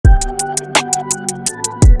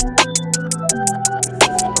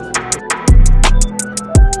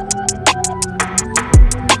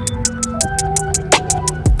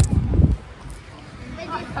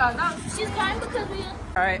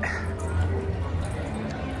right.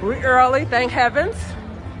 We're early, thank heavens.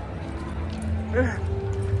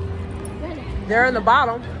 They're in the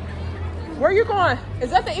bottom. Where are you going?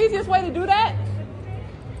 Is that the easiest way to do that?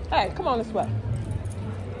 Hey, come on this way.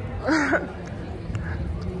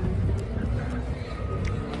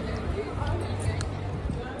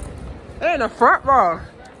 They're in the front row.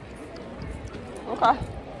 Okay.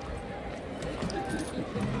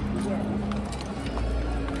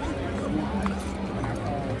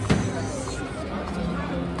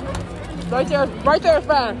 Right there is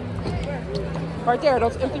fine. Right there,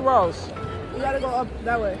 those empty rows. You gotta go up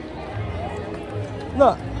that way.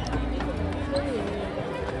 Look.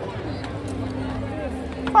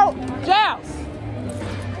 Oh, Giles!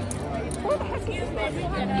 What the heck is this?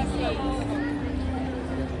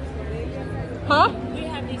 Huh? We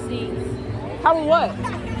have these seats. Having what? We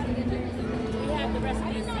have the rest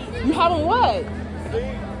of these seats. You having what?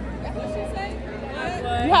 That's what she said.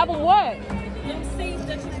 You having what? Them seats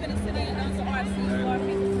that you're gonna sit in, those are our seats for our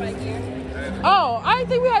people right here. Oh, I didn't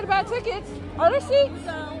think we had to buy tickets. Are there seats?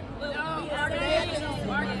 So, our kids to the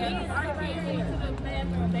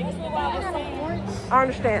bathroom. That's what I was saying. I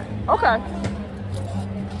understand. Okay.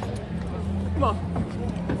 Come on.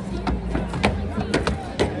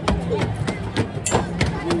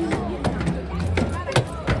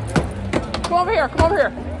 Come over here. Come over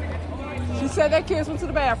here. She said that kids went to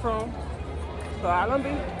the bathroom. So I'm gonna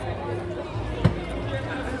be.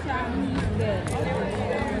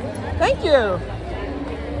 Thank you.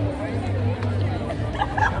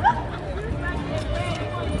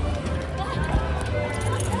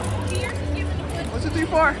 1, 2, 3,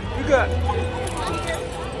 4. You good?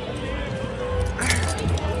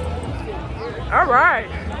 All right.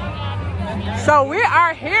 So we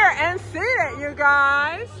are here and seated, you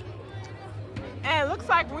guys. And it looks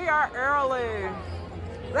like we are early.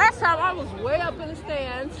 Last time I was way up in the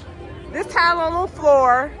stands. This time on the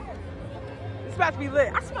floor. It's about to be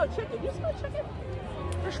lit. I smell chicken. You smell chicken?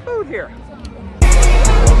 There's food here.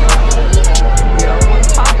 Yo,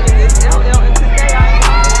 what's poppin'? It's LL and today I'm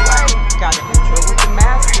on the way. Got an intro with the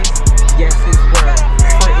masters. Yes, it's word,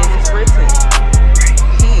 for it is written.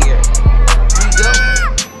 Here we go.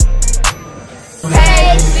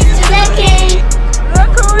 Praise be to the King.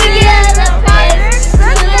 Look who We are the praise to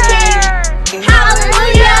the King.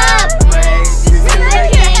 Hallelujah. Praise be to the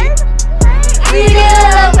King. We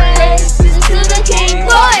are the praise be to the King.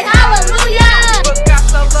 Lord, hallelujah. But God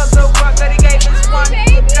so loved the world that He gave His one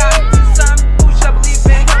begotten Son. Who shall believe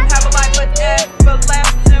in Him, have a life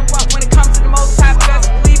everlasting. What when it comes to the Most High, best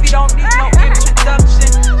believe He don't need no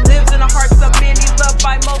introduction. Lives in the hearts of many, loved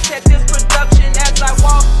by most at this production. As I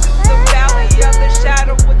walk through the valley of the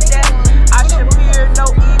shadow of death, I should fear no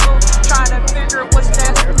evil. Trying to figure what's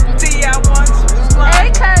next. See, I once was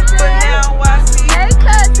blind, but now I see.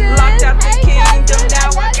 Locked out the kingdom,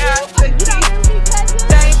 now I got the key.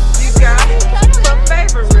 Thank you, God, for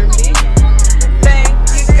favoring me. Thank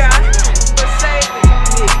you, God, for saving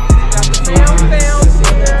me. Got the film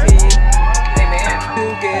here. Amen. To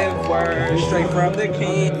give word straight from the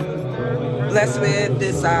King. Blessed with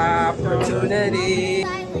this opportunity.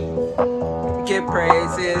 Give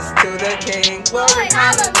praises to the King. Glory,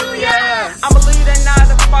 hallelujah. I'm a leader, not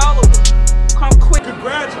a follower. Come quick.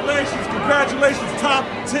 Congratulations, top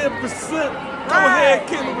 10%. Go ahead,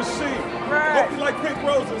 kill the machine. Right. Hope you like pink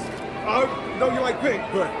roses. I know you like pink,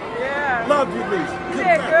 but Yeah. love you, Lisa. You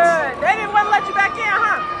did good. They didn't want to let you back in,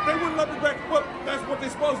 huh? They wouldn't let me back. Well, that's what they're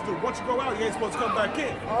supposed to do. Once you go out, you ain't supposed to come back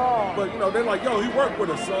in. Oh. But, you know, they're like, yo, he worked with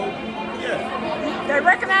us, so, yeah. They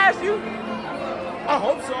recognize you? I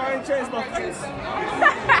hope so. I ain't changed my face.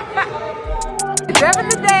 Devin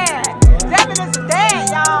the dad. Devin is the dad,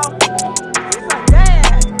 y'all. He's like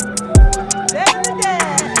dad. Devin the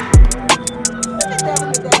dad. Look at Devin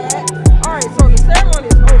the dad. All right, so the ceremony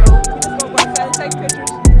is over. We just gonna go outside and take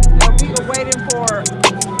pictures. And we are waiting for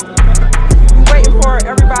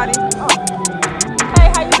everybody. Oh. Hey,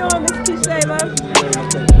 how you doing, Miss Kishayla?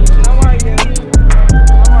 How are you?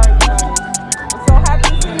 How are you, guys? I'm so happy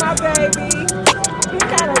to see my baby.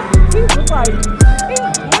 He was like, he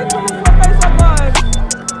put his little face up on.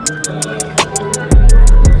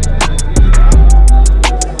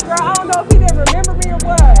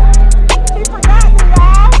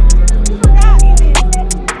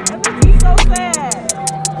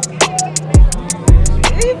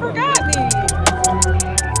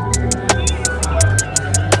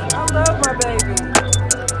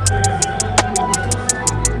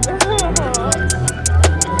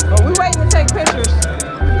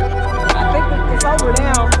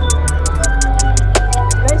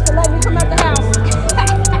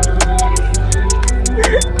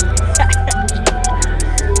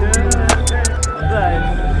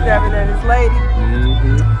 and his lady.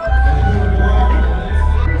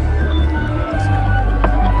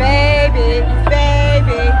 Baby,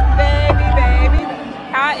 baby, baby, baby.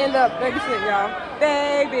 How I end up babysitting y'all.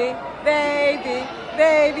 Baby, baby,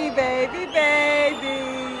 baby, baby, baby,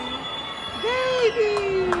 baby.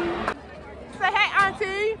 Say hey,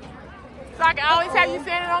 auntie. So I can always have you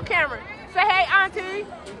saying it on camera. Say hey, auntie.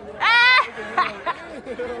 Ah!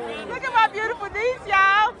 Look at my beautiful niece,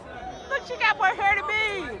 y'all. Look, she got more hair than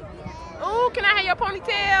me. Ooh, can I have your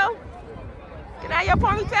ponytail? Can I have your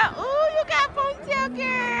ponytail? Ooh, you got a ponytail,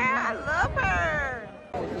 girl. I love her.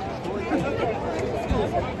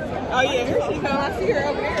 Oh, yeah, here she comes. I see her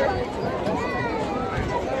over here.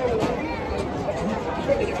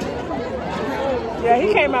 Yeah,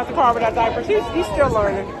 he came out the car without diapers. He's still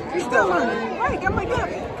learning. He's still learning. Right, get my cup.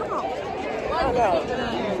 Come on. I know.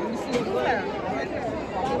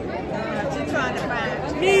 She's trying to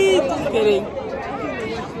find. Me, just kidding.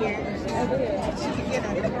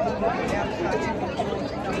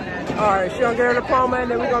 All right, she'll get her diploma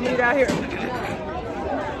and then we're going to meet out here.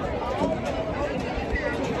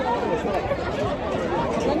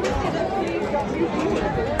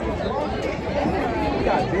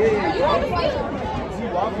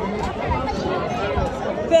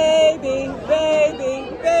 Baby, baby,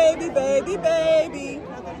 baby, baby, baby.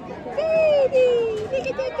 Baby, look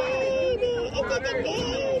at that baby. Look at that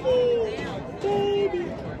baby. Baby,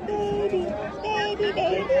 baby, baby,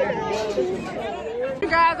 baby, baby. You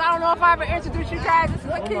guys, I don't know if I ever introduced you guys. This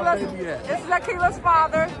is Akila's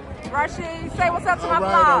father, Rashid. Say what's up to my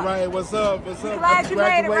vlog. All right, what's up? What's up? Glad you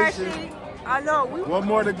made it, Rashid. I know. One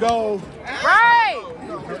more to go. Right.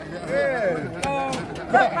 Yeah.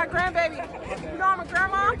 Look, my grandbaby. You know I'm a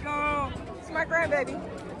grandma? It's my grandbaby.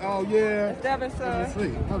 Oh, yeah. Devin's son. Let's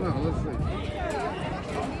see. Hold on, let's see.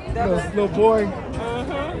 Devin. Little boy.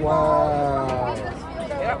 Mm-hmm. Wow.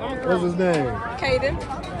 Yep, I'm a grandma. What's his name? Caden.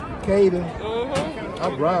 Caden. Mm-hmm.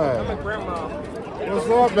 All right. I'm a grandma. What's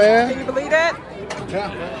up, man? Can you believe that?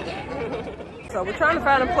 So we're trying to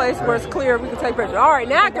find a place where it's clear we can take pictures. All right,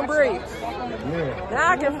 now I can breathe. Yeah. Now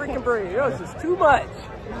I can freaking breathe. It was just too much.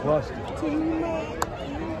 Busted.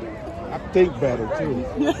 I think better, too.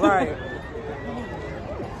 Right.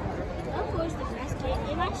 Of course, the basket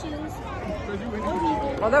in my shoes.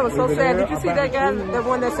 Oh, that was so sad. Did you see that guy, the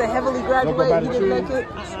one that said heavily graduated, he didn't make it?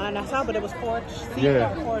 And I saw, but it was four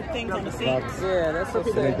things on the seat. Yeah, that's what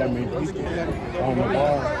people Ain't that many people on the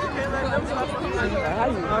bar.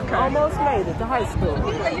 Okay. Almost made it to high school.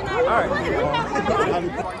 All right.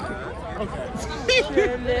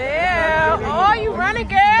 Yeah. Oh, you running,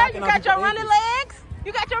 girl? You got your running legs?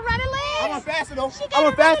 You got your running legs? I want faster, though. I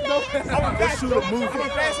want faster, though. Let's shoot a move. I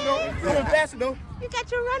want faster, though. I want faster, though. You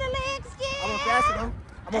got your running legs, I yeah? want faster, though.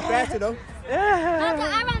 I want faster, though. I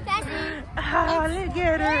run faster. Oh, look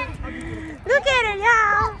at her. Look at her,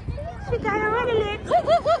 y'all. She got her running legs. Woo,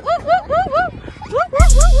 woo, woo, woo, woo, woo, woo, woo,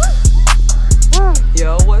 woo, woo. Yo,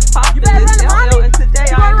 what's poppin'? It's LL, and today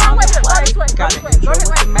I'm on the play. Gotta intro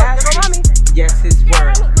with the master. Yes, his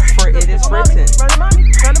word, for it is written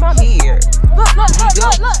here. Look,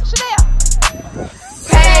 Chanel.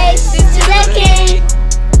 Praises to the King.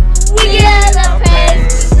 We give the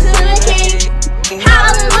praises to the King.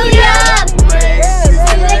 Hallelujah. Praises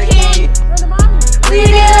to the King. We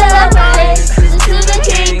give the praises to the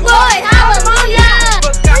King. Glory, hallelujah.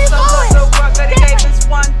 But God so loved the world that he gave his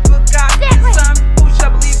one begotten Son. Who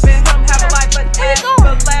shall believe in him, have a life but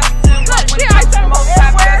everlasting. When it comes to the most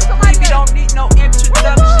high, best believe he don't need no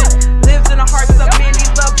introduction. Lives in the hearts of many,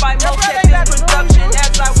 loved by most at his production.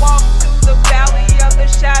 As I walk through the valley of the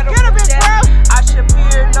shadow of death, I should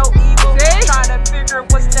fear no evil. Trying to figure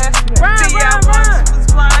what's next. See, I once was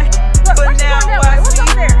blind, but now I see.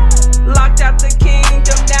 Locked out the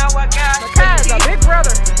kingdom, now I got the Big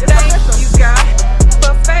brother. Thank you, God,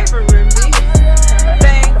 for favoring me.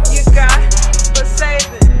 Thank you, God, for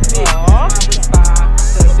saving me.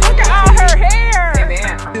 Look at all her hair.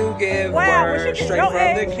 Amen. To give word straight from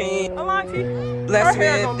the King. Blessed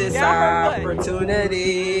with this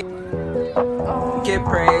opportunity. Give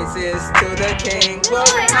praises to the King.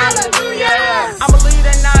 Glory, hallelujah. I'm a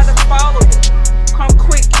leader, not a follower. Come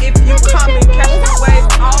quick if you come and catch the wave,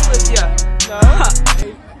 all of ya.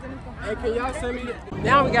 Hey, can y'all send me?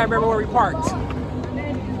 Now we gotta remember where we parked.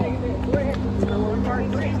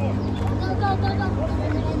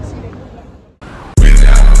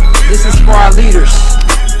 This is for our leaders.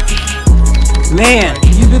 Man,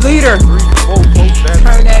 you the leader.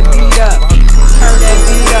 Turn that beat up. Turn that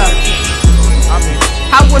beat up.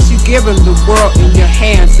 How was you given the world in your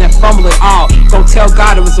hands and fumble it all? Go tell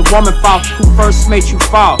God it was a woman's fault who first made you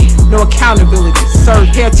fall. No accountability. Sir,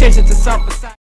 pay attention to something.